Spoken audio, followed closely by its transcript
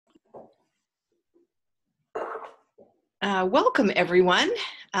Welcome, everyone.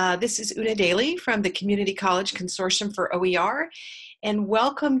 This is Una Daly from the Community College Consortium for OER, and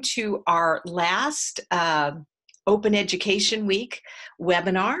welcome to our last Open Education Week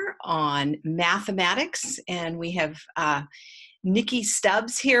webinar on mathematics. And we have Nikki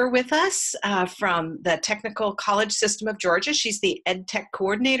Stubbs here with us from the Technical College System of Georgia. She's the Ed Tech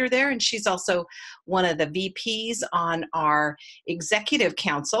coordinator there, and she's also one of the VPs on our Executive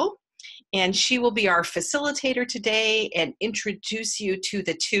Council. And she will be our facilitator today and introduce you to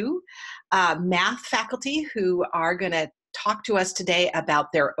the two math faculty who are going to talk to us today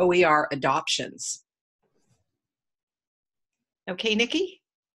about their OER adoptions. Okay, Nikki?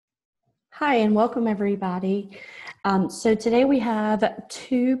 Hi, and welcome everybody. So today we have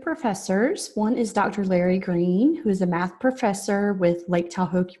two professors. One is Dr. Larry Green, who is a math professor with Lake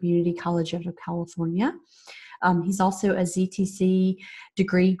Tahoe Community College of California. He's also a ZTC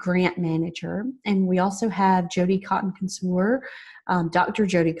degree grant manager. And we also have Jodi Cotten-Konsur, Dr.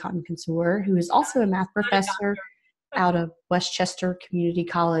 Jodi Cotten-Konsur, who is also a math professor out of Westchester Community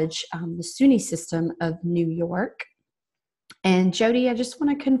College, the SUNY system of New York. And Jodi, I just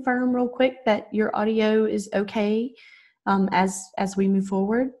want to confirm real quick that your audio is okay as we move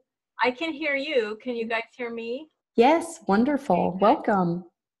forward. I can hear you. Can you guys hear me? Yes, wonderful. Welcome.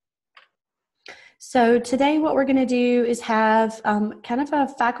 So today what we're going to do is have kind of a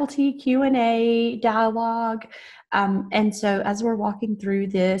faculty Q&A dialogue. And so as we're walking through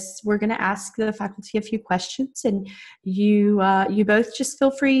this, we're going to ask the faculty a few questions, and you both just feel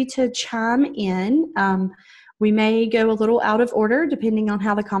free to chime in. We may go a little out of order depending on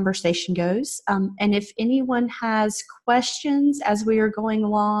how the conversation goes. And if anyone has questions as we are going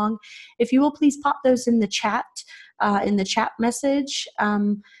along, if you will please pop those in the chat message.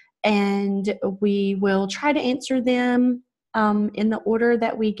 And we will try to answer them in the order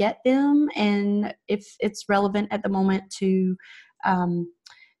that we get them, and if it's relevant at the moment to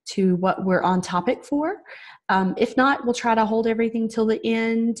what we're on topic for. If not, we'll try to hold everything till the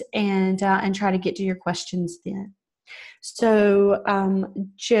end and try to get to your questions then. So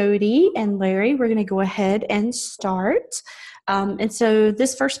Jodi and Larry, we're going to go ahead and start. And so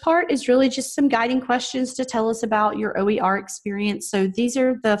this first part is really just some guiding questions to tell us about your OER experience. So these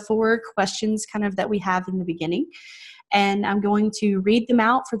are the 4 questions kind of that we have in the beginning. And I'm going to read them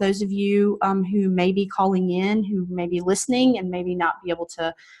out for those of you who may be calling in, who may be listening and maybe not be able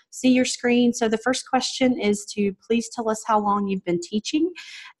to see your screen. So the first question is to please tell us how long you've been teaching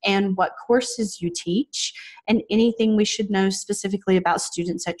and what courses you teach and anything we should know specifically about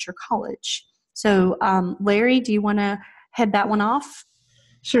students at your college. So Larry, do you want to head that one off?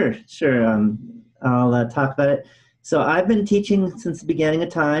 Sure. I'll talk about it. So I've been teaching since the beginning of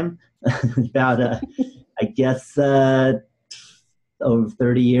time, about I guess over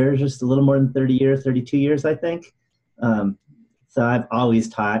 30 years, just a little more than 30 years, 32 years, I think. So I've always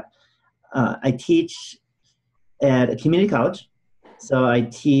taught. I teach at a community college. So I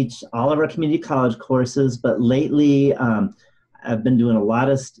teach all of our community college courses, but lately I've been doing a lot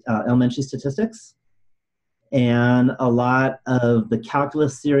of elementary statistics and a lot of the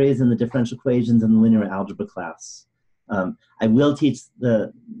calculus series and the differential equations and the linear algebra class. I will teach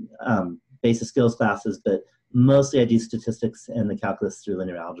the basic skills classes, but mostly I do statistics and the calculus through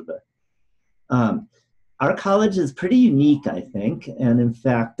linear algebra. Our college is pretty unique, I think, and in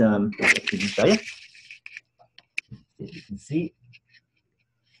fact, I can show you. If you can see.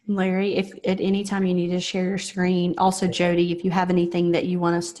 Larry, if at any time you need to share your screen, also Jodi, if you have anything that you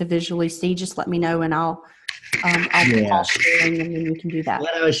want us to visually see, just let me know and I'll pause sharing and then we can do that.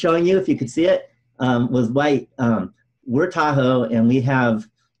 What I was showing you, if you could see it, was white. We're Tahoe and we have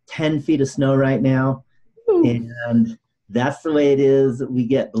 10 feet of snow right now. Ooh. And that's the way it is. We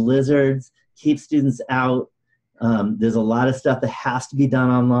get blizzards, keep students out. There's a lot of stuff that has to be done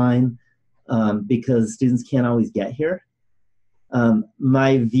online because students can't always get here.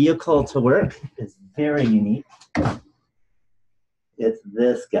 My vehicle to work is very unique. It's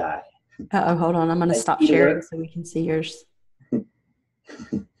this guy. Uh-oh, hold on. I'm going to stop sharing so we can see yours.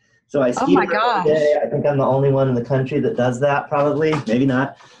 So I ski every day. I think I'm the only one in the country that does that, probably. Maybe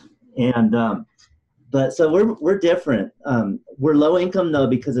not. And but so we're different. We're low income though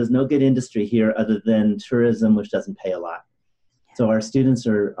because there's no good industry here other than tourism, which doesn't pay a lot. So our students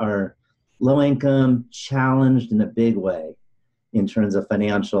are low income, challenged in a big way in terms of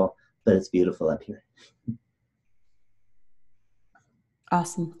financial, but it's beautiful up here.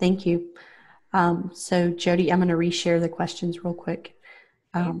 Awesome, thank you. So Jodi, I'm going to reshare the questions real quick.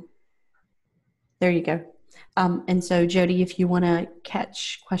 There you go. And so Jodi, if you want to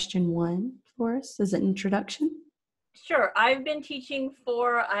catch question 1 for us as an introduction. Sure. I've been teaching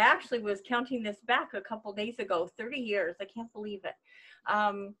I actually was counting this back a couple days ago, 30 years. I can't believe it.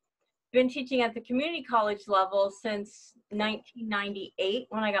 Been teaching at the community college level since 1998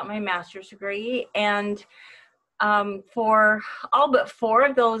 when I got my master's degree. And for all but 4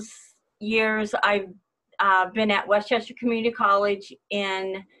 of those years, I've been at Westchester Community College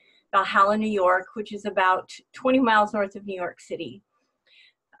in Valhalla, New York, which is about 20 miles north of New York City.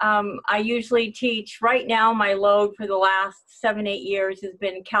 I usually teach, right now my load for the last 7-8 years has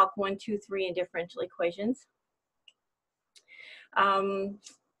been Calc 1, 2, 3 and differential equations.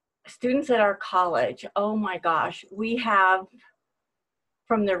 Students at our college, oh my gosh, we have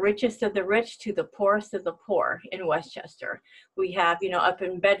from the richest of the rich to the poorest of the poor in Westchester. We have, up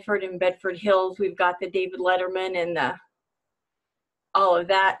in Bedford and Bedford Hills, we've got the David Letterman and all of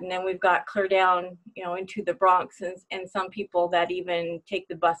that. And then we've got clear down, into the Bronx and some people that even take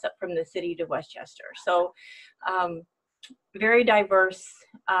the bus up from the city to Westchester. So very diverse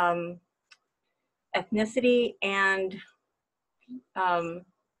ethnicity and from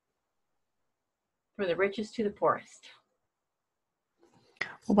the richest to the poorest.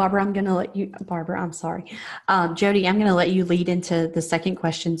 Well, Barbara, I'm sorry. Jodi, I'm going to let you lead into the second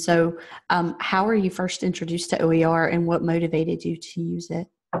question. So how were you first introduced to OER and what motivated you to use it?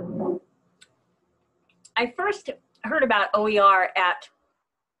 I first heard about OER at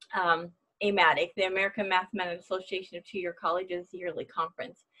AMATIC, the American Mathematics Association of Two-Year Colleges yearly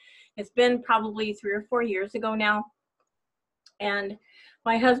conference. It's been probably 3 or 4 years ago now. And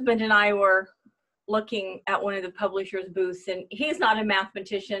my husband and I were looking at one of the publishers' booths, and he's not a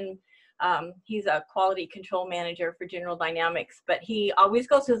mathematician. He's a quality control manager for General Dynamics, but he always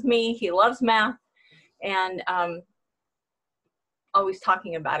goes with me. He loves math and always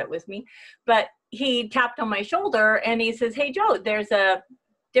talking about it with me. But he tapped on my shoulder and he says, "Hey, Joe, there's a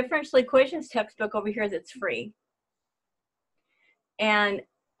differential equations textbook over here that's free." And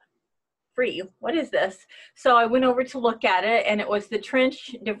free, what is this? So I went over to look at it, and it was the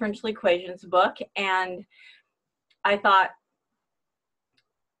Trench differential equations book, and I thought,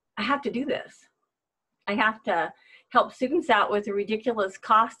 I have to do this. I have to help students out with the ridiculous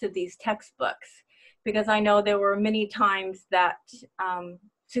cost of these textbooks, because I know there were many times that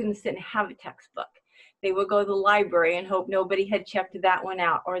students didn't have a textbook. They would go to the library and hope nobody had checked that one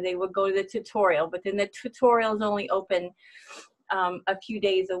out, or they would go to the tutorial, but then the tutorial is only open a few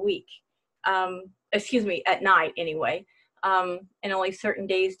days a week. At night anyway, and only certain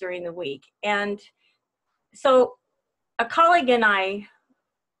days during the week. And so a colleague and I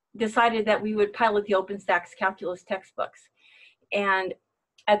decided that we would pilot the OpenStax calculus textbooks. And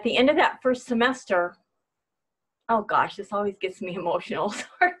at the end of that first semester, oh gosh, this always gets me emotional.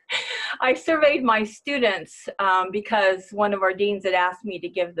 I surveyed my students because one of our deans had asked me to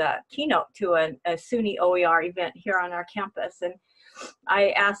give the keynote to a SUNY OER event here on our campus. And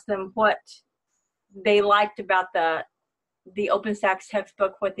I asked them what they liked about the OpenStax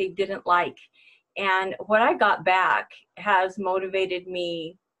textbook, what they didn't like. And what I got back has motivated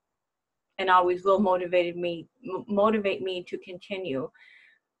me and always will motivate me to continue.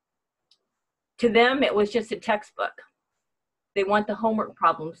 To them, it was just a textbook. They want the homework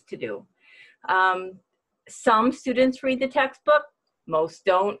problems to do. Some students read the textbook, most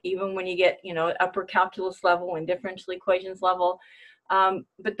don't, even when you get, upper calculus level and differential equations level.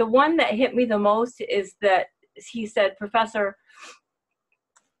 But the one that hit me the most is that he said, "Professor,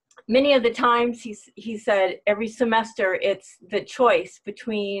 many of the times," he said, "every semester it's the choice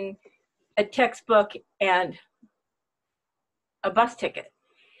between a textbook and a bus ticket."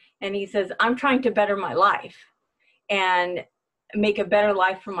 And he says, "I'm trying to better my life and make a better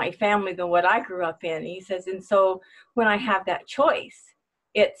life for my family than what I grew up in." And he says, "And so when I have that choice,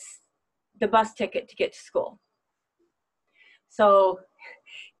 it's the bus ticket to get to school." So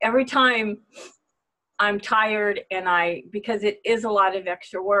every time I'm tired and because it is a lot of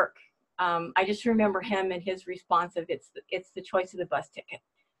extra work, I just remember him and his response of it's the choice of the bus ticket.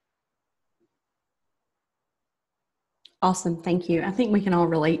 Awesome. Thank you. I think we can all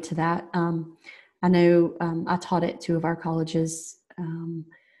relate to that. I know I taught at 2 of our colleges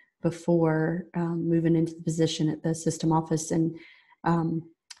before moving into the position at the system office. And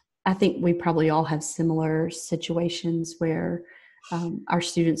I think we probably all have similar situations where our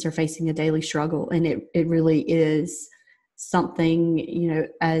students are facing a daily struggle. And it really is something,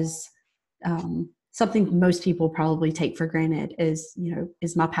 as something most people probably take for granted is,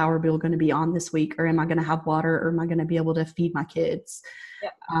 is my power bill going to be on this week, or am I going to have water, or am I going to be able to feed my kids?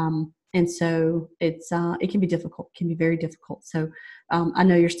 Yep. And so it can be difficult, can be very difficult. So I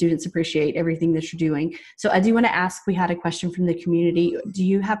know your students appreciate everything that you're doing. So I do want to ask, we had a question from the community. Do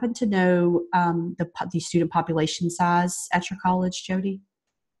you happen to know the student population size at your college, Jodi?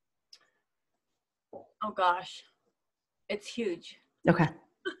 Oh gosh, it's huge. Okay.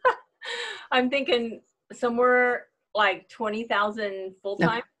 I'm thinking somewhere like 20,000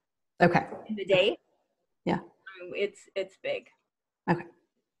 full-time Okay. in the day. Yeah. It's big. Okay.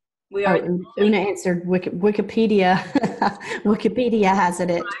 We are. Una answered Wikipedia. Wikipedia has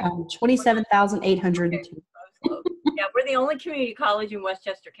it at 27,802. Yeah, we're the only community college in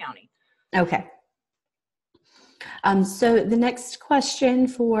Westchester County. Okay. So the next question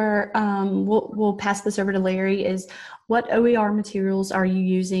for, we'll pass this over to Larry, is what OER materials are you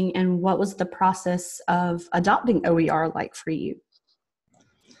using and what was the process of adopting OER like for you?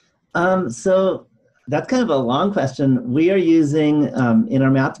 So that's kind of a long question. We are using, in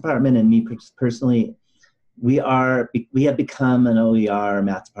our math department and me personally, we have become an OER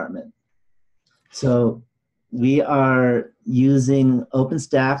math department. So we are using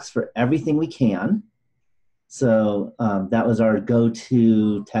OpenStax for everything we can. So that was our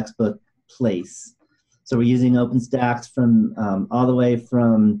go-to textbook place. So we're using OpenStax from all the way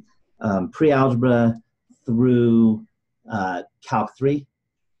from pre-algebra through Calc 3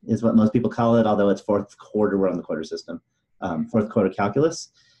 is what most people call it, although it's fourth quarter, we're on the quarter system, fourth quarter calculus.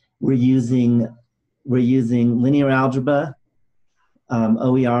 We're using linear algebra,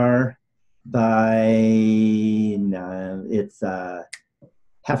 OER by, it's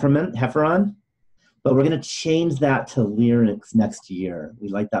Hefferon. But we're going to change that to lyrics next year. We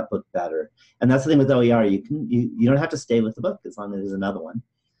like that book better. And that's the thing with OER. You don't have to stay with the book as long as there's another one.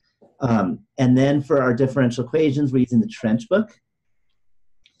 And then for our differential equations, we're using the Trench book.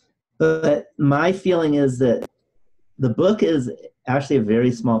 But my feeling is that the book is actually a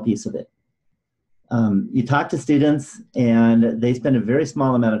very small piece of it. You talk to students, and they spend a very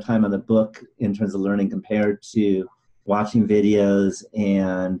small amount of time on the book in terms of learning compared to watching videos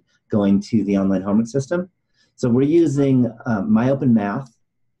and going to the online homework system. So we're using MyOpenMath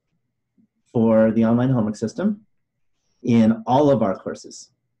for the online homework system in all of our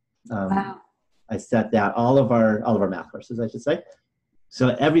courses. Wow. I set that, all of our math courses, I should say.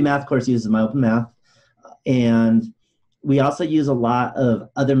 So every math course uses MyOpenMath. And we also use a lot of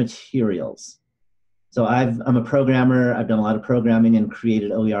other materials. So I'm a programmer. I've done a lot of programming and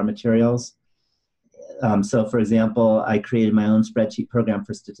created OER materials. So for example, I created my own spreadsheet program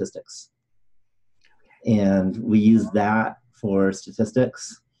for statistics. And we use that for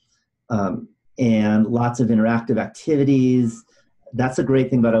statistics. And lots of interactive activities. That's a great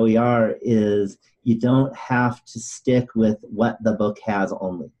thing about OER is you don't have to stick with what the book has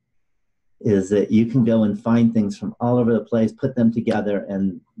only. Is that you can go and find things from all over the place, put them together,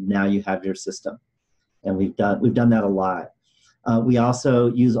 and now you have your system. And we've done that a lot. We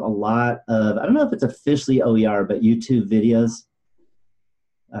also use a lot of, I don't know if it's officially OER, but YouTube videos.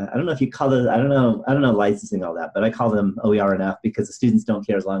 I don't know if you call it, I don't know licensing all that, but I call them OER and F because the students don't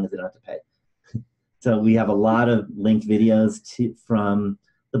care as long as they don't have to pay. So we have a lot of linked videos from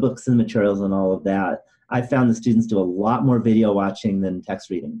the books and materials and all of that. I found the students do a lot more video watching than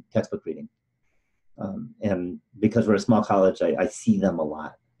textbook reading. And because we're a small college, I see them a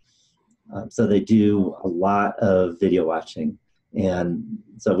lot. So they do a lot of video watching. And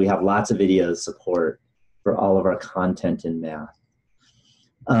so we have lots of videos support for all of our content in math.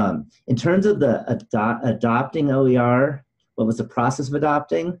 In terms of the adopting OER, what was the process of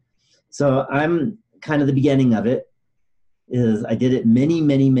adopting? So I'm kind of the beginning of it. I did it many,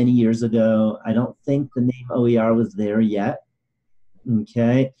 many, many years ago. I don't think the name OER was there yet.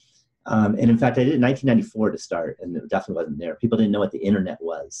 Okay. And in fact, I did it in 1994 to start, and it definitely wasn't there. People didn't know what the internet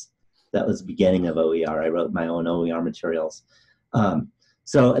was. That was the beginning of OER. I wrote my own OER materials.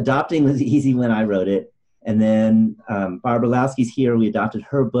 So adopting was easy when I wrote it. And then Barbara Lowski's here. We adopted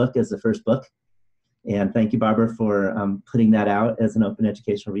her book as the first book. And thank you, Barbara, for putting that out as an open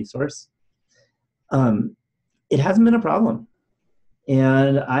educational resource. It hasn't been a problem.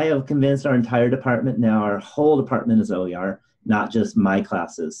 And I have convinced our entire department now, our whole department is OER, not just my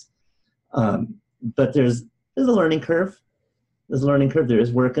classes. But there's a learning curve. There's a learning curve. There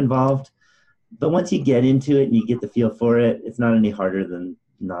is work involved. But once you get into it and you get the feel for it, it's not any harder than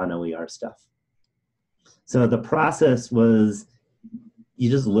non-OER stuff. So the process was you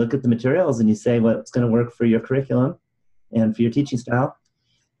just look at the materials and you say what's going to work for your curriculum and for your teaching style.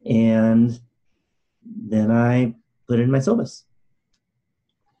 And then I put it in my syllabus.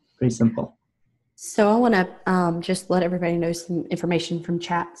 Pretty simple. So I want to just let everybody know some information from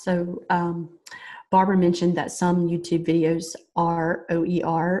chat. So Barbara mentioned that some YouTube videos are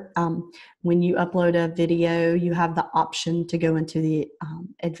OER. When you upload a video, you have the option to go into the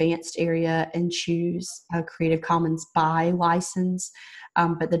advanced area and choose a Creative Commons BY license.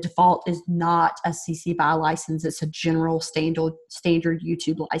 But the default is not a CC BY license. It's a general standard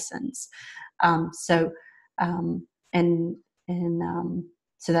YouTube license.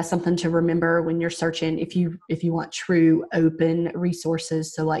 So that's something to remember when you're searching if you want true open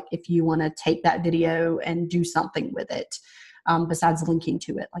resources. So like if you want to take that video and do something with it, besides linking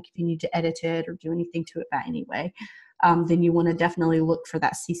to it, like if you need to edit it or do anything to it by any way, then you want to definitely look for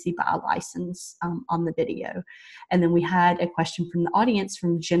that CC BY license on the video. And then we had a question from the audience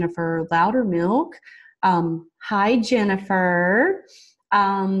from Jennifer Loudermilk. Hi, Jennifer.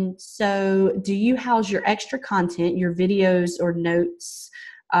 So do you house your extra content, your videos or notes,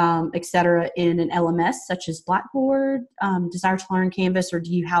 etc., in an LMS such as Blackboard, Desire to Learn, Canvas, or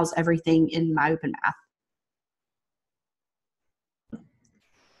do you house everything in MyOpenMath?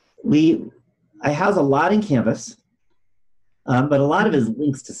 I house a lot in Canvas, but a lot of it is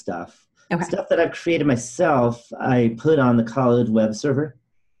links to stuff. Okay. Stuff that I've created myself, I put on the college web server,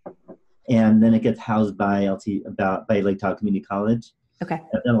 and then it gets housed by Lake Tahoe Community College. Okay.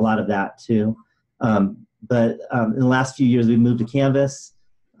 I've done a lot of that too. But in the last few years, we've moved to Canvas,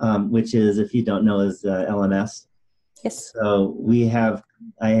 which is, if you don't know, is LMS. Yes. So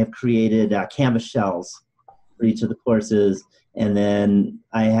I have created Canvas shells for each of the courses, and then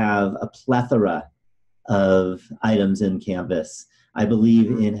I have a plethora of items in Canvas. I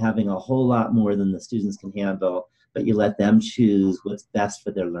believe in having a whole lot more than the students can handle, but you let them choose what's best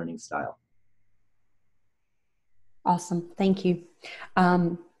for their learning style. Awesome. Thank you.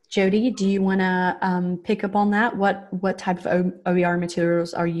 Jodi, do you want to pick up on that? What type of OER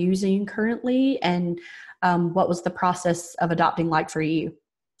materials are you using currently, and what was the process of adopting like for you?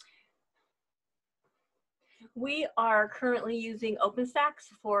 We are currently using OpenStax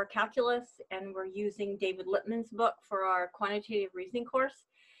for calculus, and we're using David Lippman's book for our quantitative reasoning course.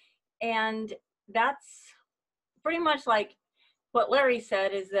 And that's pretty much like what Larry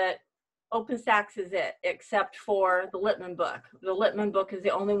said, is that OpenStax is it, except for the Lippmann book. The Lippmann book is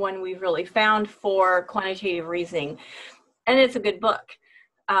the only one we've really found for quantitative reasoning, and it's a good book.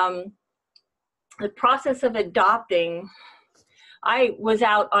 The process of adopting, I was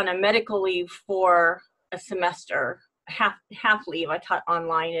out on a medical leave for a semester, half leave. I taught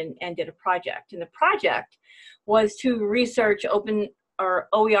online and did a project, and the project was to research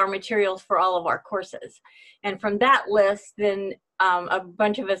OER materials for all of our courses. And from that list, then a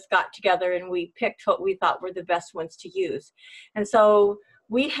bunch of us got together and we picked what we thought were the best ones to use. And so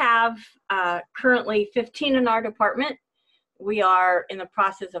we have currently 15 in our department. We are in the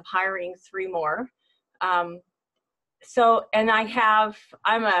process of hiring 3 more. I'm a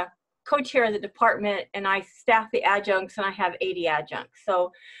co-chair of the department, and I staff the adjuncts, and I have 80 adjuncts.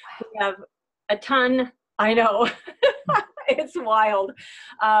 So we have a ton. I know. It's wild.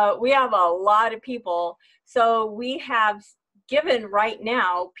 We have a lot of people. So we have given right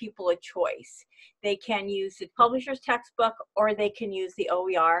now people a choice. They can use the publisher's textbook or they can use the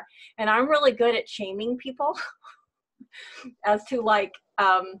OER. And I'm really good at shaming people as to like,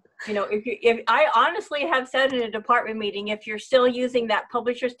 if I honestly have said in a department meeting, if you're still using that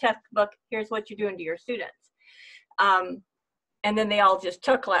publisher's textbook, here's what you're doing to your students. And then they all just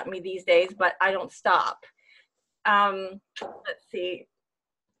chuckle at me these days, but I don't stop. Let's see.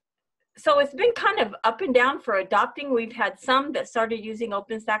 So it's been kind of up and down for adopting. We've had some that started using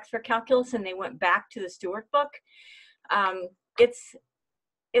OpenStax for calculus and they went back to the Stewart book. It's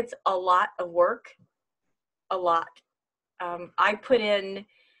a lot of work, a lot. I put in,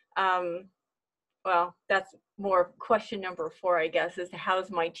 well, that's more question number 4, I guess, is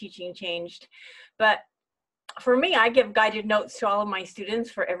how's my teaching changed? But for me, I give guided notes to all of my students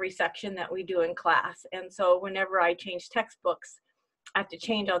for every section that we do in class. And so whenever I change textbooks, I have to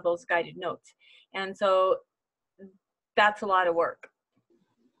change all those guided notes. And so that's a lot of work.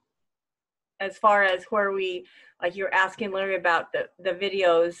 As far as where we, like you're asking Larry about the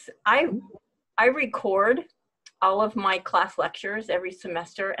videos, I record all of my class lectures every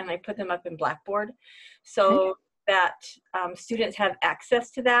semester and I put them up in Blackboard so that students have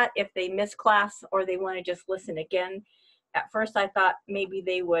access to that if they miss class or they want to just listen again. At first I thought maybe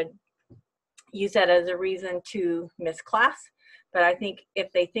they would use that as a reason to miss class, but I think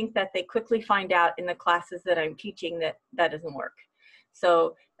if they think that they quickly find out in the classes that I'm teaching that doesn't work.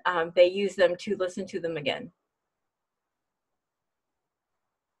 So they use them to listen to them again.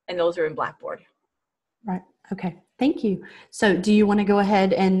 And those are in Blackboard. Right. Okay. Thank you. So do you want to go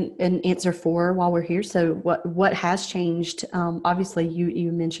ahead and answer 4 while we're here? So what has changed? Obviously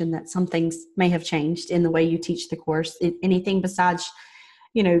you mentioned that some things may have changed in the way you teach the course. Anything besides,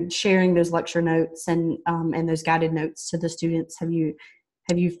 sharing those lecture notes and those guided notes to the students? Have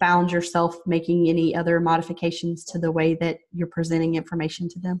you found yourself making any other modifications to the way that you're presenting information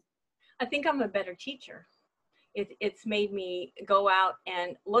to them? I think I'm a better teacher. It's made me go out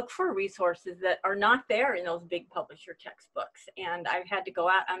and look for resources that are not there in those big publisher textbooks. And I've had to go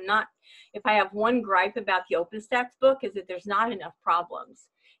out. If I have one gripe about the OpenStax book, is that there's not enough problems.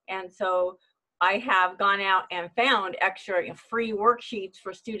 And so I have gone out and found extra free worksheets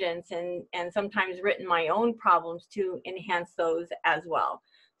for students and sometimes written my own problems to enhance those as well.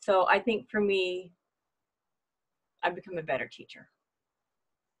 So I think for me, I've become a better teacher.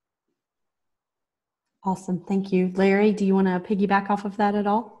 Awesome. Thank you. Larry, do you want to piggyback off of that at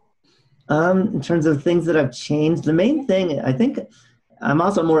all? In terms of things that have changed, the main thing, I think I'm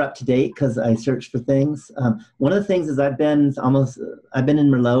also more up to date because I search for things. One of the things is I've been in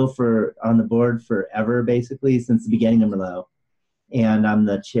Merlot on the board forever, basically, since the beginning of Merlot. And I'm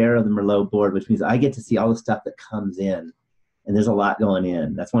the chair of the Merlot board, which means I get to see all the stuff that comes in. And there's a lot going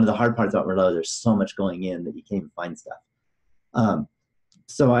in. That's one of the hard parts about Merlot. There's so much going in that you can't even find stuff.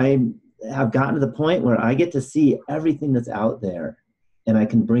 So I have gotten to the point where I get to see everything that's out there and I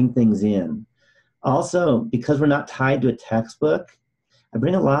can bring things in. Also, because we're not tied to a textbook, I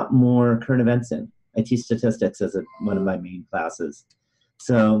bring a lot more current events in. I teach statistics as one of my main classes.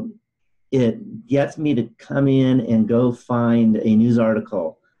 So it gets me to come in and go find a news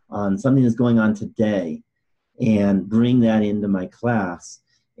article on something that's going on today and bring that into my class.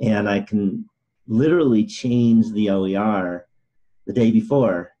 And I can literally change the OER the day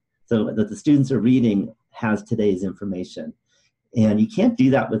before so that the students are reading has today's information. And you can't do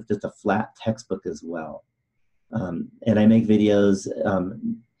that with just a flat textbook as well. And I make videos,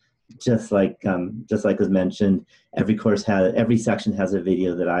 just like was mentioned. Every section has a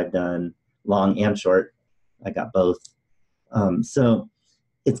video that I've done, long and short. I got both. So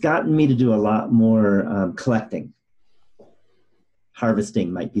it's gotten me to do a lot more collecting.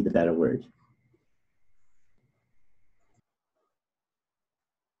 Harvesting might be the better word.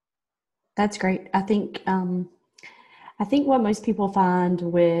 That's great. I think what most people find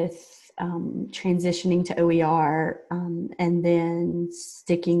with transitioning to OER and then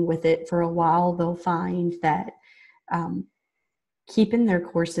sticking with it for a while, they'll find that keeping their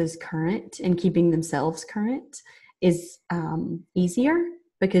courses current and keeping themselves current is easier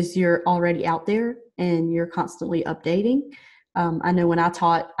because you're already out there and you're constantly updating. I know when I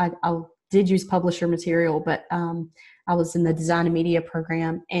taught, I did use publisher material, but I was in the design and media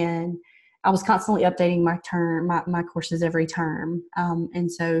program, and I was constantly updating my courses every term.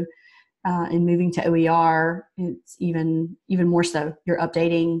 And so in moving to OER, it's even more so. You're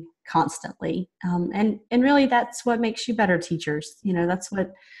updating constantly. And really that's what makes you better teachers. That's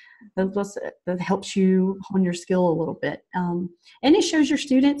what that helps you hone your skill a little bit. And it shows your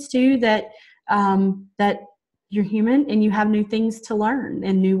students too that you're human and you have new things to learn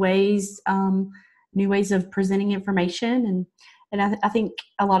and new ways of presenting information. And I think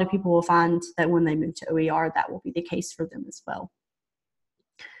a lot of people will find that when they move to OER, that will be the case for them as well.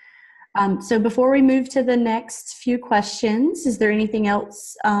 So before we move to the next few questions, is there anything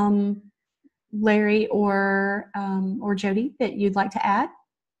else, Larry or Jodi, that you'd like to add?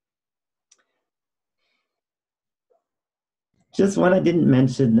 Just one I didn't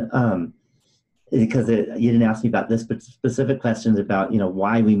mention, because you didn't ask me about this, but specific questions about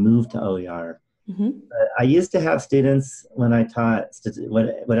why we moved to OER. Mm-hmm. I used to have students when I taught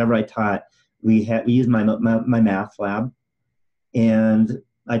whatever I taught. We used my math lab, and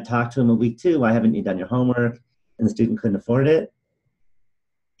I talked to them a week 2. Why haven't you done your homework? And the student couldn't afford it.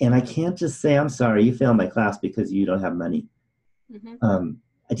 And I can't just say, I'm sorry, you failed my class because you don't have money. Mm-hmm.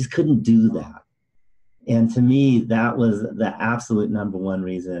 I just couldn't do that. And to me, that was the absolute number one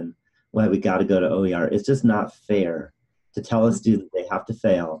reason why we got to go to OER. It's just not fair to tell a student they have to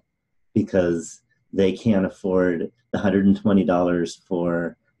fail because they can't afford the $120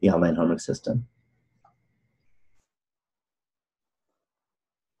 for the online homework system.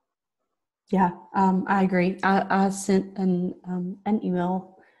 Yeah, I agree. I sent an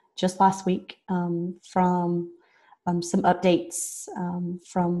email just last week from some updates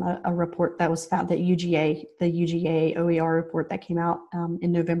from a report that was found, the UGA OER report that came out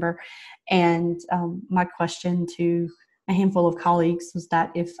in November. And my question to a handful of colleagues was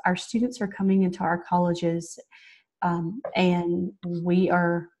that if our students are coming into our colleges and we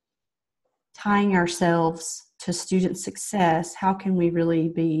are tying ourselves to student success, how can we really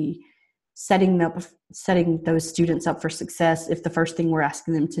be setting those students up for success if the first thing we're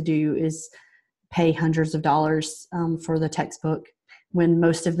asking them to do is pay hundreds of dollars for the textbook, when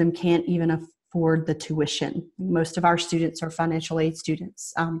most of them can't even afford the tuition. Most of our students are financial aid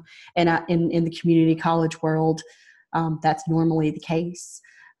students, and in the community college world, that's normally the case.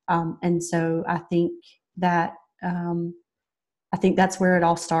 And so I think that's where it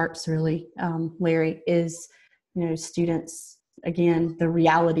all starts, really, Larry, is, students, again, the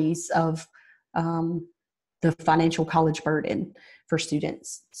realities of the financial college burden for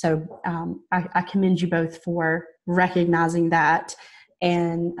students. So I commend you both for recognizing that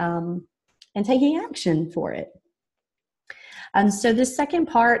and taking action for it. And so this second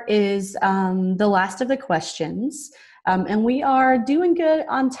part is the last of the questions. And we are doing good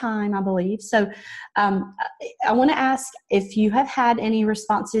on time, I believe. So I want to ask if you have had any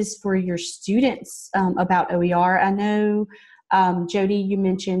responses for your students about OER. I know, Jodi, you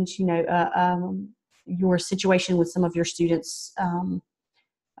mentioned, your situation with some of your students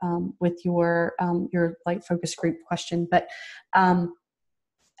with your focus group question. But have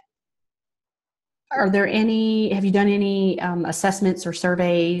you done any assessments or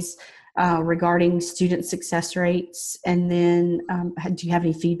surveys regarding student success rates? And then do you have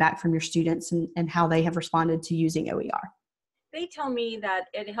any feedback from your students and how they have responded to using OER? They tell me that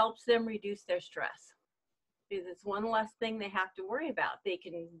it helps them reduce their stress, because it's one less thing they have to worry about. They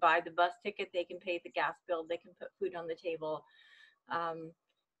can buy the bus ticket, they can pay the gas bill, they can put food on the table.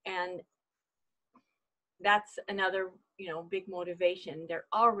 And that's another, big motivation. They're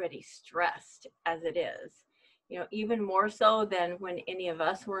already stressed as it is, even more so than when any of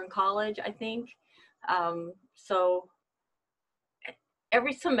us were in college, I think. So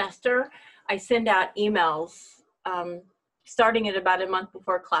every semester I send out emails starting at about a month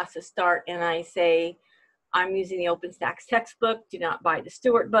before classes start, and I say, I'm using the OpenStax textbook. Do not buy the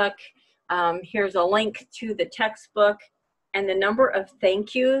Stewart book. Here's a link to the textbook. And the number of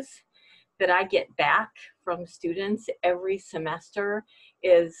thank yous that I get back from students every semester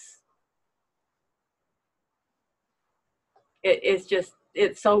it's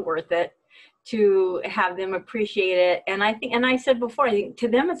so worth it to have them appreciate it. And I said before, I think to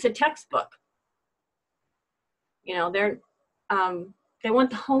them it's a textbook. They want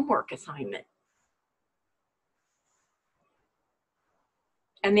the homework assignment.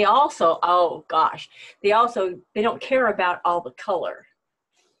 And they also, they don't care about all the color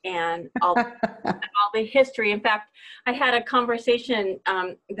and all the history. In fact, I had a conversation,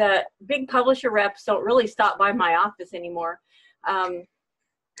 the big publisher reps don't really stop by my office anymore,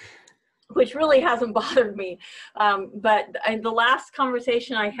 which really hasn't bothered me. But the last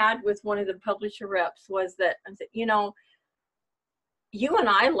conversation I had with one of the publisher reps was that, I said, you and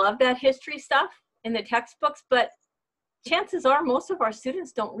I love that history stuff in the textbooks, but chances are most of our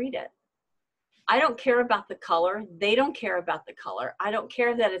students don't read it. I don't care about the color. They don't care about the color. I don't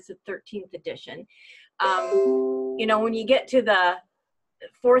care that it's a 13th edition. When you get to the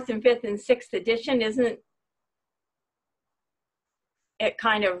 4th and 5th and 6th edition, isn't it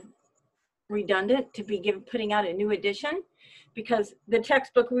kind of redundant to be putting out a new edition? Because the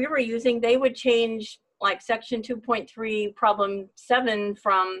textbook we were using, they would change like section 2.3 problem 7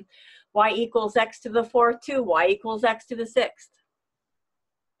 from y equals x to the 4th to y equals x to the 6th.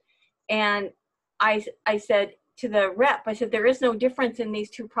 And I said to the rep, I said, there is no difference in these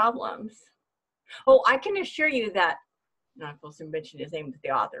two problems. Oh, I can assure you that, I'm not supposed to mention his name with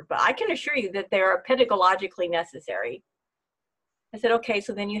the author, but I can assure you that they are pedagogically necessary. I said, okay,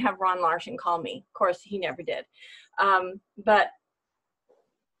 so then you have Ron Larson call me. Of course, he never did. But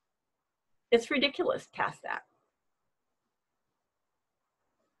it's ridiculous past that.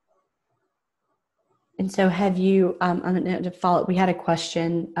 And so have you, I'm going to follow up, we had a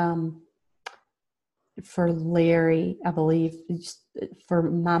question for Larry, I believe, for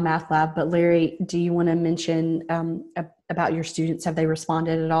my math lab. But Larry, do you want to mention about your students? Have they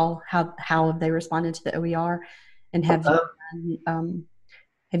responded at all? How have they responded to the OER? And have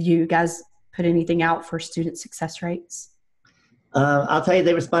you guys put anything out for student success rates? I'll tell you,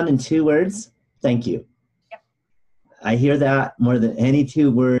 they respond in 2 words. Thank you. Yep. I hear that more than any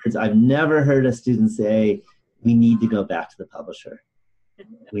 2 words. I've never heard a student say, we need to go back to the publisher.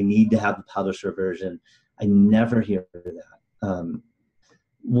 We need to have the publisher version. I never hear that.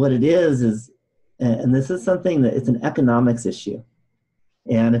 What it is, and this is something that it's an economics issue.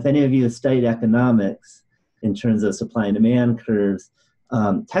 And if any of you have studied economics in terms of supply and demand curves,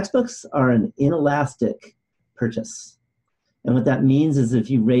 textbooks are an inelastic purchase. And what that means is if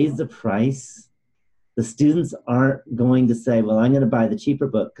you raise the price, the students aren't going to say, well, I'm going to buy the cheaper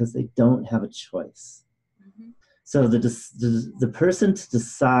book, because they don't have a choice. So the person to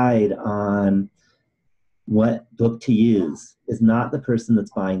decide on what book to use is not the person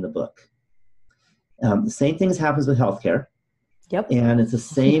that's buying the book. The same thing happens with healthcare. Yep. And it's the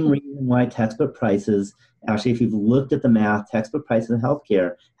same reason why textbook prices, actually, if you've looked at the math, textbook prices in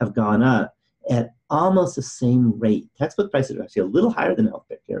healthcare have gone up at almost the same rate. Textbook prices are actually a little higher than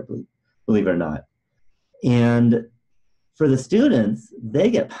healthcare, believe it or not. And for the students, they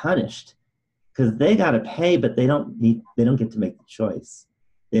get punished because they got to pay, but they don't get to make the choice.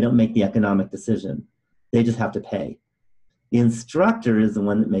 They don't make the economic decision. They just have to pay. The instructor is the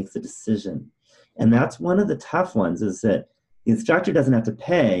one that makes the decision. And that's one of the tough ones, is that the instructor doesn't have to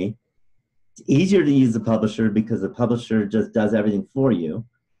pay. It's easier to use the publisher because the publisher just does everything for you,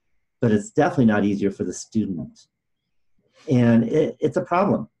 but it's definitely not easier for the student. And it's a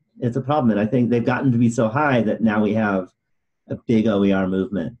problem. It's a problem. And I think they've gotten to be so high that now we have a big OER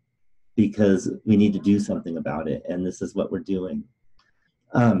movement because we need to do something about it. And this is what we're doing.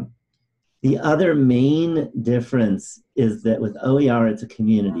 The other main difference is that with OER, it's a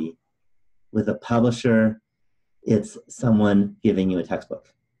community. With a publisher, it's someone giving you a textbook.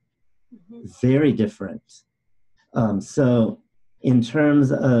 Mm-hmm. Very different. So in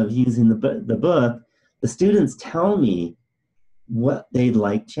terms of using the book, the students tell me what they'd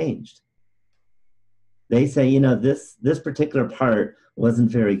like changed. They say, this particular part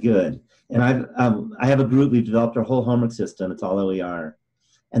wasn't very good. And I have a group, we've developed our whole homework system. It's all OER.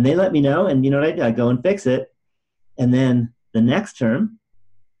 And they let me know, and you know what I do? I go and fix it. And then the next term,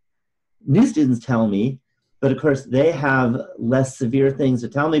 new students tell me, but of course they have less severe things to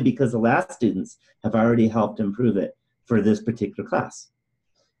tell me because the last students have already helped improve it for this particular class.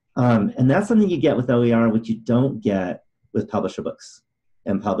 And that's something you get with OER, which you don't get with publisher books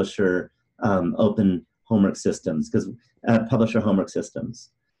and publisher open homework systems, because publisher homework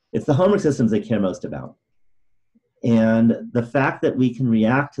systems. It's the homework systems they care most about. And the fact that we can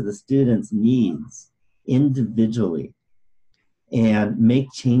react to the students' needs individually and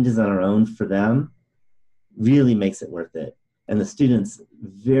make changes on our own for them really makes it worth it. And the students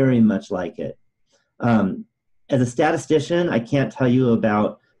very much like it. As a statistician, I can't tell you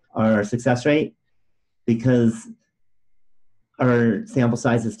about our success rate because our sample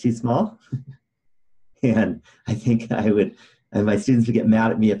size is too small. And I think my students would get mad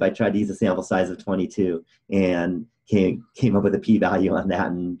at me if I tried to use a sample size of 22 and came up with a p-value on that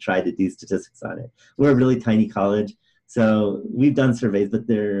and tried to do statistics on it. We're a really tiny college, so we've done surveys, but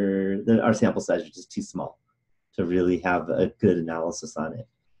our sample size is just too small to really have a good analysis on it.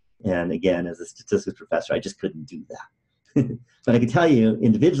 And again, as a statistics professor, I just couldn't do that. But I can tell you,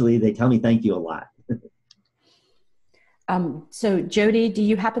 individually, they tell me thank you a lot. So Jodi, do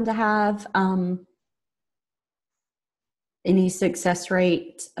you happen to have any success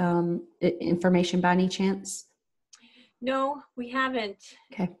rate information by any chance? No, we haven't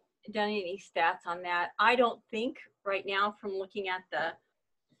done any stats on that. I don't think right now, from looking at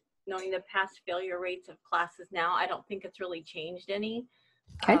knowing the past failure rates of classes now, I don't think it's really changed any.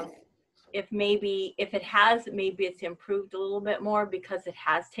 Okay. If it has, maybe it's improved a little bit more because it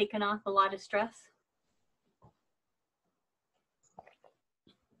has taken off a lot of stress.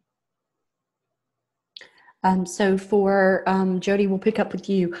 So for Jodi, we'll pick up with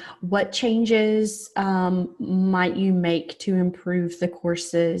you. What changes might you make to improve the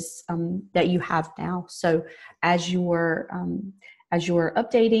courses that you have now? So as you're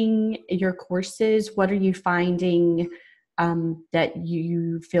updating your courses, what are you finding that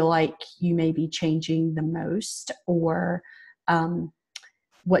you feel like you may be changing the most, or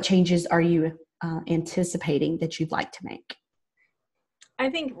what changes are you anticipating that you'd like to make?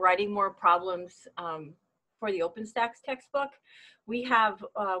 I think writing more problems for the OpenStax textbook. We have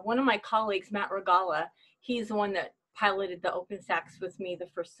one of my colleagues, Matt Regala, he's the one that piloted the OpenStax with me the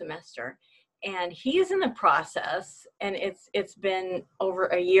first semester. And he's in the process, and it's been over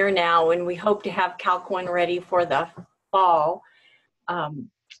a year now, and we hope to have Calc 1 ready for the fall.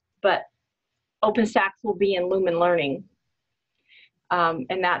 But OpenStax will be in Lumen Learning.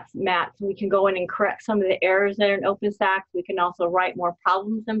 And that's Matt. So we can go in and correct some of the errors that are in OpenStax. We can also write more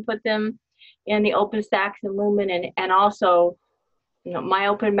problems and put them in the OpenStax and Lumen, and also, My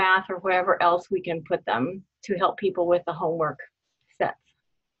Open Math or wherever else we can put them to help people with the homework sets.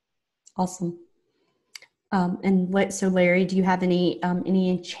 Awesome. So Larry, do you have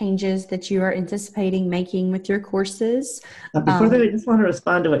any changes that you are anticipating making with your courses? Before that, I just want to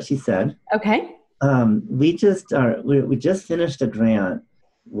respond to what she said. Okay. We just finished a grant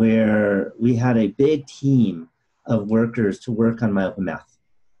where we had a big team of workers to work on My Open Math.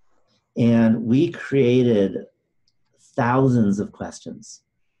 And we created thousands of questions.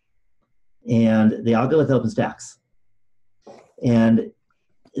 And they all go with OpenStax. and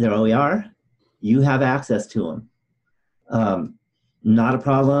they're OER, you have access to them. Not a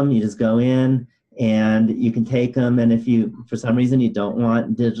problem. You just go in and you can take them. And if you, for some reason, you don't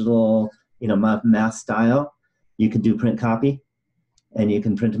want digital, math style, you can do print copy and you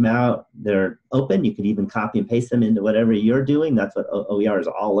can print them out. They're open. You can even copy and paste them into whatever you're doing. That's what OER is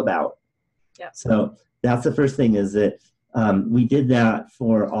all about. Yep. So that's the first thing, is that we did that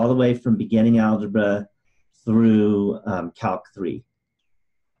for all the way from beginning algebra through Calc 3,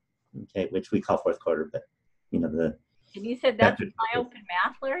 okay, which we call fourth quarter, but the. And you said that's in My Open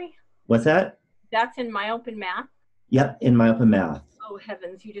Math, Larry? What's that? That's in My Open Math? Yep, in My Open Math. Oh,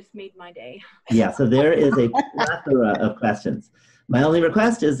 heavens, you just made my day. Yeah, so there is a plethora of questions. My only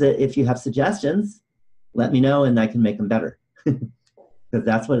request is that if you have suggestions, let me know and I can make them better. Because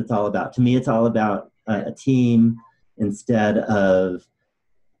that's what it's all about. To me, it's all about a team instead of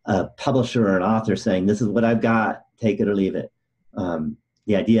a publisher or an author saying, this is what I've got, take it or leave it.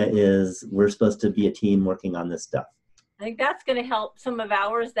 The idea is we're supposed to be a team working on this stuff. I think that's going to help some of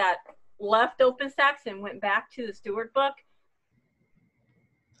ours that left OpenStax and went back to the Stewart book.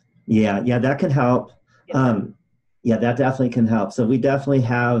 Yeah, that can help. Yeah, that definitely can help. So we definitely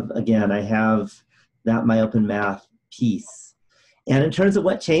have, again, I have that My Open Math piece. And in terms of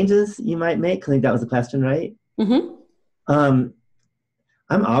what changes you might make, I think that was the question, right? Mm-hmm.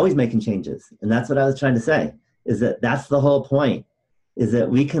 I'm always making changes. And that's what I was trying to say, is that that's the whole point, is that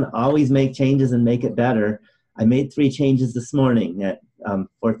we can always make changes and make it better. I made 3 changes this morning at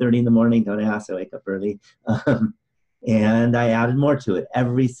 4:30 in the morning. Don't ask, I wake up early. And I added more to it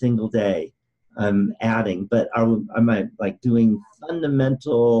every single day. I'm adding, but am I like doing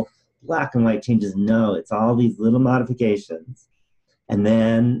fundamental black and white changes? No, it's all these little modifications. And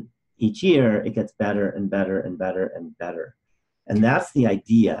then each year it gets better and better and better and better. And that's the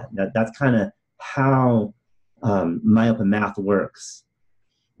idea. That's kind of how My Open Math works.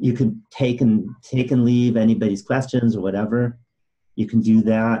 You can take and leave anybody's questions or whatever. You can do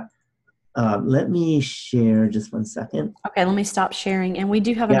that. Let me share just one second. Okay, let me stop sharing. And we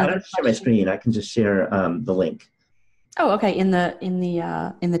do have I another don't share my screen. I can just share the link. Oh, okay. In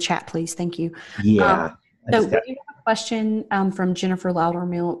the chat, please. Thank you. Yeah. So we do have a question from Jennifer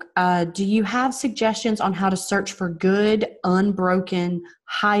Loudermilk. Do you have suggestions on how to search for good, unbroken,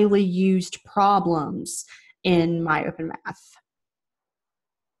 highly used problems in My Open Math?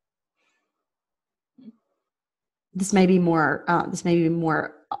 This may be more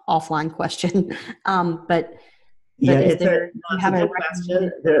offline question, but yeah, it's a good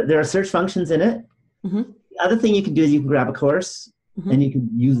question. There are search functions in it. Mm-hmm. The other thing you can do is you can grab a course and you can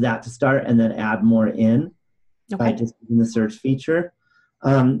use that to start and then add more in by just using the search feature.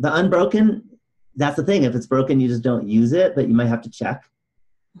 The unbroken, that's the thing. If it's broken, you just don't use it, but you might have to check.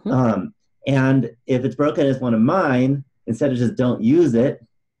 And if it's broken as one of mine, instead of just don't use it,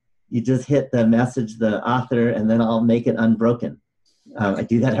 you just hit the message the author and then I'll make it unbroken. I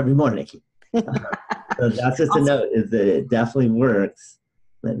do that every morning. So that's just a note, is that it definitely works.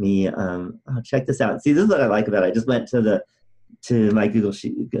 Let me I'll check this out. See, this is what I like about it. I just went to my Google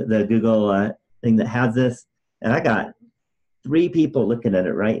sheet, the Google thing that has this, and I got 3 people looking at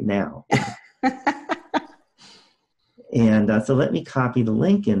it right now. And so let me copy the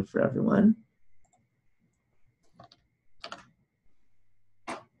link in for everyone.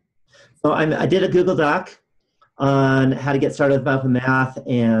 So I did a Google Doc on how to get started with My Open Math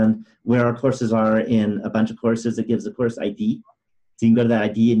and where our courses are in a bunch of courses. It gives the course ID. So you can go to that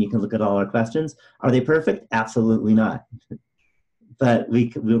ID and you can look at all our questions. Are they perfect? Absolutely not. But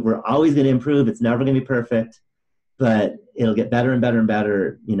we're always going to improve. It's never going to be perfect, but it'll get better and better and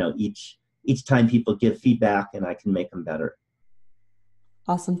better, each time people give feedback, and I can make them better.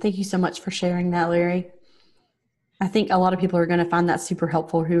 Awesome. Thank you so much for sharing that, Larry. I think a lot of people are going to find that super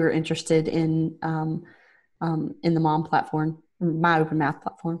helpful who are interested in the MOM platform, My Open Math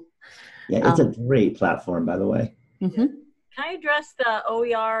platform. Yeah, it's a great platform, by the way. Mm-hmm. Can I address the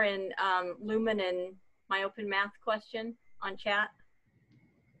OER and Lumen and My Open Math question on chat?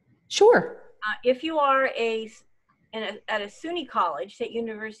 Sure. If you are at a SUNY college, State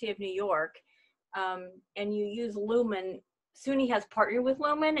University of New York, and you use Lumen, SUNY has partnered with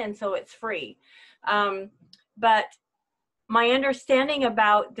Lumen, and so it's free. But my understanding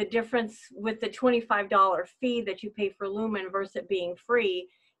about the difference with the $25 fee that you pay for Lumen versus it being free,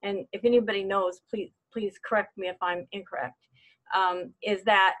 and if anybody knows, please correct me if I'm incorrect, is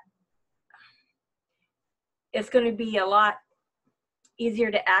that it's going to be a lot easier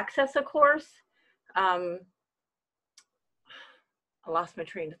to access a course. I lost my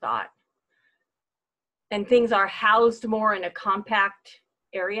train of thought. And things are housed more in a compact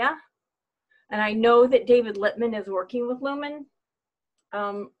area. And I know that David Lippman is working with Lumen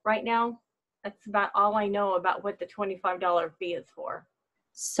right now. That's about all I know about what the $25 fee is for.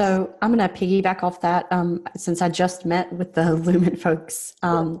 So I'm going to piggyback off that since I just met with the Lumen folks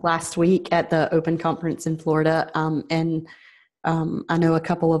last week at the Open Conference in Florida. And I know a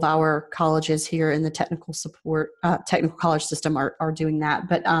couple of our colleges here in the technical college system are doing that.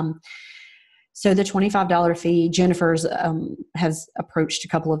 But so the $25 fee, Jennifer's has approached a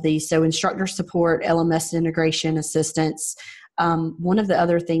couple of these. So instructor support, LMS integration assistance. One of the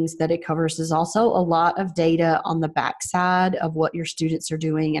other things that it covers is also a lot of data on the backside of what your students are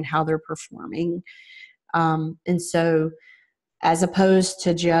doing and how they're performing. And so as opposed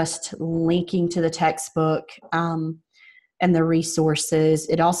to just linking to the textbook and the resources,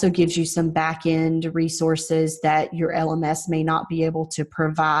 it also gives you some back-end resources that your LMS may not be able to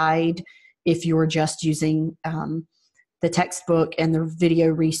provide if you're just using the textbook and the video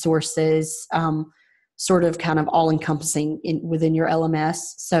resources sort of kind of all-encompassing within your LMS.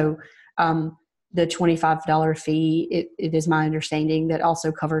 So the $25 fee, it is my understanding that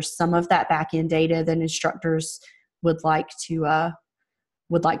also covers some of that back-end data that instructors would like to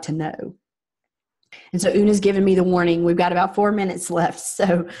know. And so Una's given me the warning. We've got about 4 minutes left.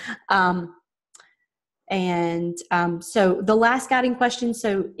 So so the last guiding question.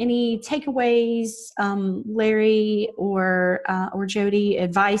 So any takeaways, Larry or Jodi,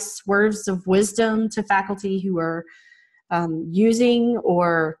 advice, words of wisdom to faculty who are using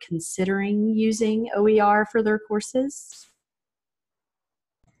or considering using OER for their courses?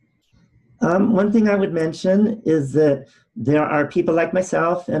 One thing I would mention is that there are people like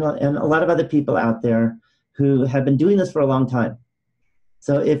myself and a lot of other people out there who have been doing this for a long time.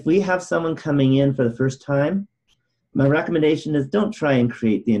 So if we have someone coming in for the first time, my recommendation is don't try and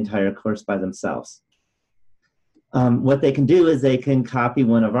create the entire course by themselves. What they can do is they can copy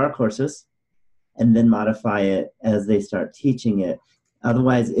one of our courses and then modify it as they start teaching it.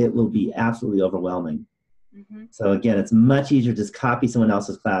 Otherwise, it will be absolutely overwhelming. Mm-hmm. So again, it's much easier to just copy someone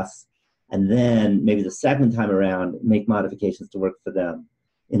else's class and then maybe the second time around, make modifications to work for them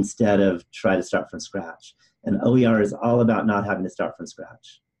instead of try to start from scratch. And OER is all about not having to start from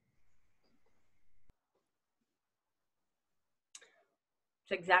scratch.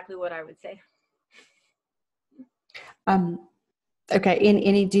 That's exactly what I would say.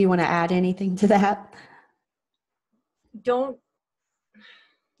 Okay. Do you want to add anything to that? Don't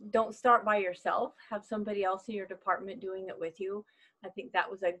start by yourself. Have somebody else in your department doing it with you. I think that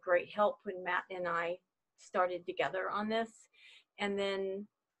was a great help when Matt and I started together on this. And then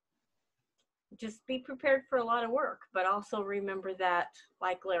just be prepared for a lot of work, but also remember that,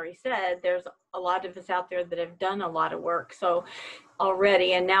 like Larry said, there's a lot of us out there that have done a lot of work so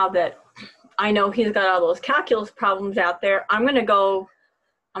already. And now that I know he's got all those calculus problems out there, I'm gonna go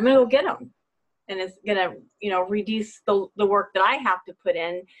get them, and it's gonna reduce the work that I have to put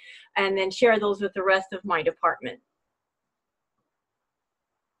in, and then share those with the rest of my department.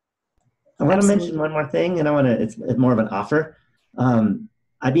 I want to mention one more thing, and it's more of an offer.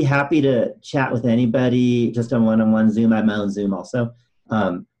 I'd be happy to chat with anybody just on one-on-one Zoom. I have my own Zoom also.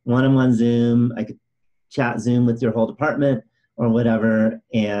 One-on-one Zoom, I could chat Zoom with your whole department or whatever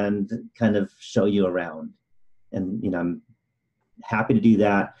and kind of show you around. And, I'm happy to do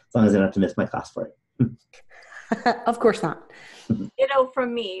that as long as I don't have to miss my class for it. Of course not.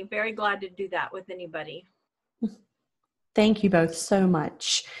 From me, very glad to do that with anybody. Thank you both so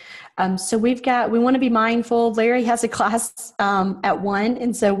much. So we want to be mindful. Larry has a class at 1,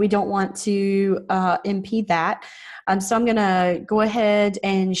 and so we don't want to impede that. So I'm going to go ahead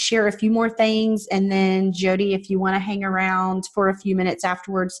and share a few more things, and then Jodi, if you want to hang around for a few minutes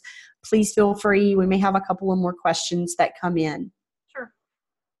afterwards, please feel free. We may have a couple of more questions that come in. Sure.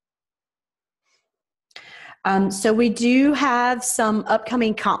 So we do have some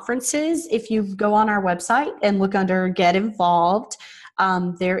upcoming conferences. If you go on our website and look under Get Involved,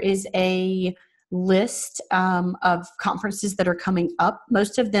 there is a list of conferences that are coming up.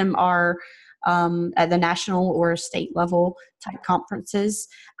 Most of them are at the national or state level type conferences.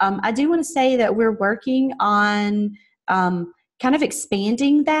 I do want to say that we're working on kind of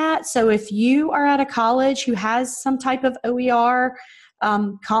expanding that. So if you are at a college who has some type of OER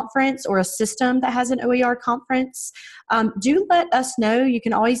conference or a system that has an OER conference, do let us know. You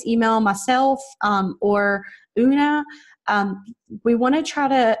can always email myself or Una. We want to try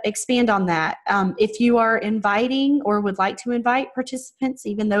to expand on that. If you are inviting or would like to invite participants,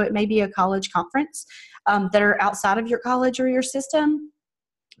 even though it may be a college conference that are outside of your college or your system,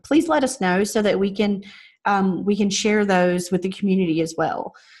 please let us know so that we can share those with the community as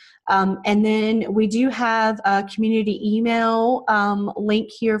well. And then we do have a community email link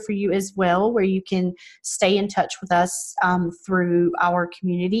here for you as well, where you can stay in touch with us through our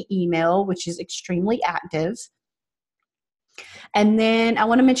community email, which is extremely active. And then I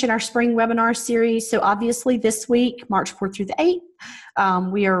want to mention our spring webinar series. So obviously this week, March 4th through the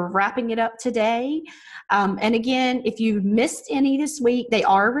 8th, we are wrapping it up today. And again, if you've missed any this week, they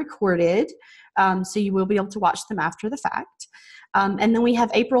are recorded. So you will be able to watch them after the fact. And then we have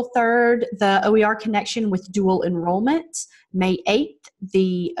April 3rd, the OER connection with dual enrollment. May 8th,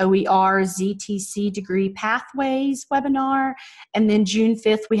 the OER ZTC degree pathways webinar. And then June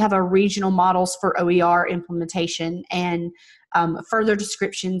 5th, we have a regional models for OER implementation and further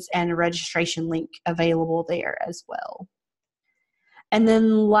descriptions and a registration link available there as well. And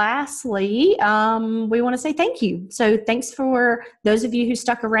then lastly, we want to say thank you. So thanks for those of you who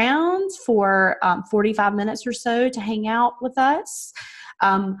stuck around for 45 minutes or so to hang out with us.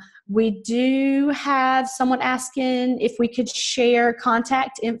 We do have someone asking if we could share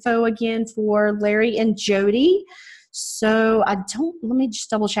contact info again for Larry and Jodi. So let me just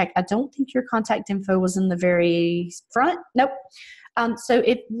double check. I don't think your contact info was in the very front. Nope. So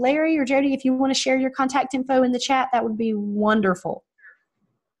if Larry or Jodi, if you want to share your contact info in the chat, that would be wonderful.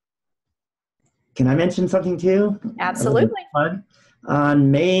 Can I mention something too? Absolutely.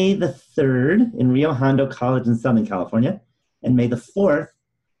 On May the 3rd in Rio Hondo College in Southern California, and May the 4th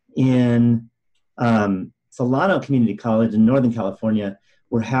in Solano Community College in Northern California,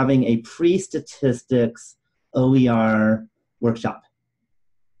 we're having a pre-statistics OER workshop.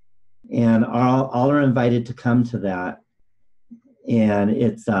 And all are invited to come to that. And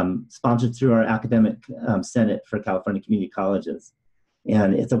it's sponsored through our academic senate for California community colleges.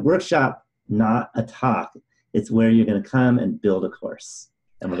 And it's a workshop, not a talk. It's where you're going to come and build a course.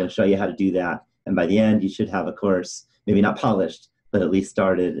 And we're going to show you how to do that. And by the end, you should have a course, maybe not polished, but at least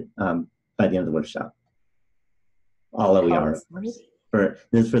started by the end of the workshop. All OER.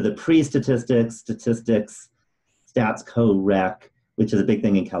 This is for the pre-statistics, statistics, stats co-rec, which is a big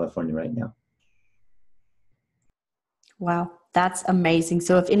thing in California right now. Wow, that's amazing.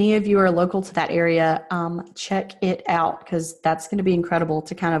 So if any of you are local to that area, check it out, because that's going to be incredible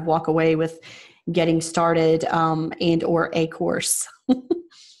to kind of walk away with getting started and or a course.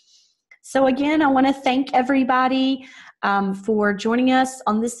 So again, I want to thank everybody for joining us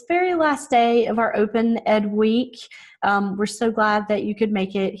on this very last day of our Open Ed Week. We're so glad that you could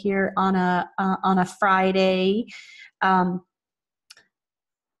make it here on a Friday.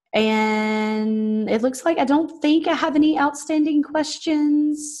 And it looks like I don't think I have any outstanding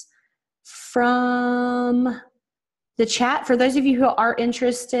questions from the chat. For those of you who are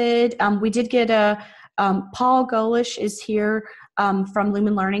interested, we did get Paul Golish is here from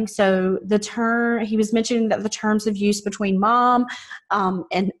Lumen Learning. So he was mentioning that the terms of use between mom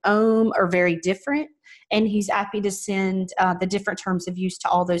and OHM are very different. And he's happy to send the different terms of use to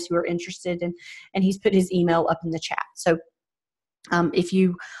all those who are interested. And he's put his email up in the chat. So if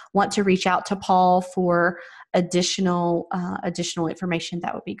you want to reach out to Paul for additional information,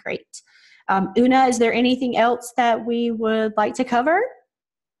 that would be great. Una, is there anything else that we would like to cover?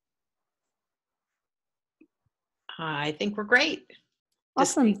 I think we're great.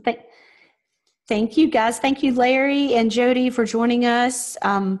 Awesome. Thank you, guys. Thank you, Larry and Jodi, for joining us.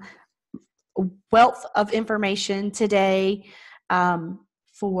 Wealth of information today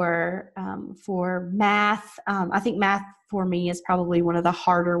for math. I think math for me is probably one of the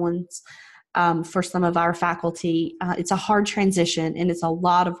harder ones for some of our faculty. It's a hard transition and it's a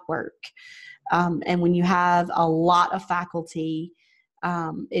lot of work. And when you have a lot of faculty,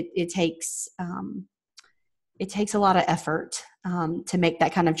 it takes a lot of effort to make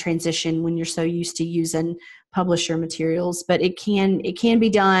that kind of transition when you're so used to using publisher materials. But it can be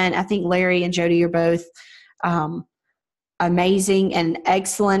done. I think Larry and Jodi are both amazing and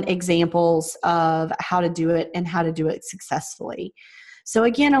excellent examples of how to do it and how to do it successfully. So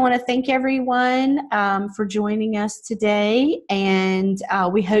again, I want to thank everyone for joining us today, and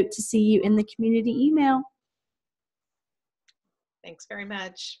we hope to see you in the community email. Thanks very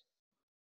much.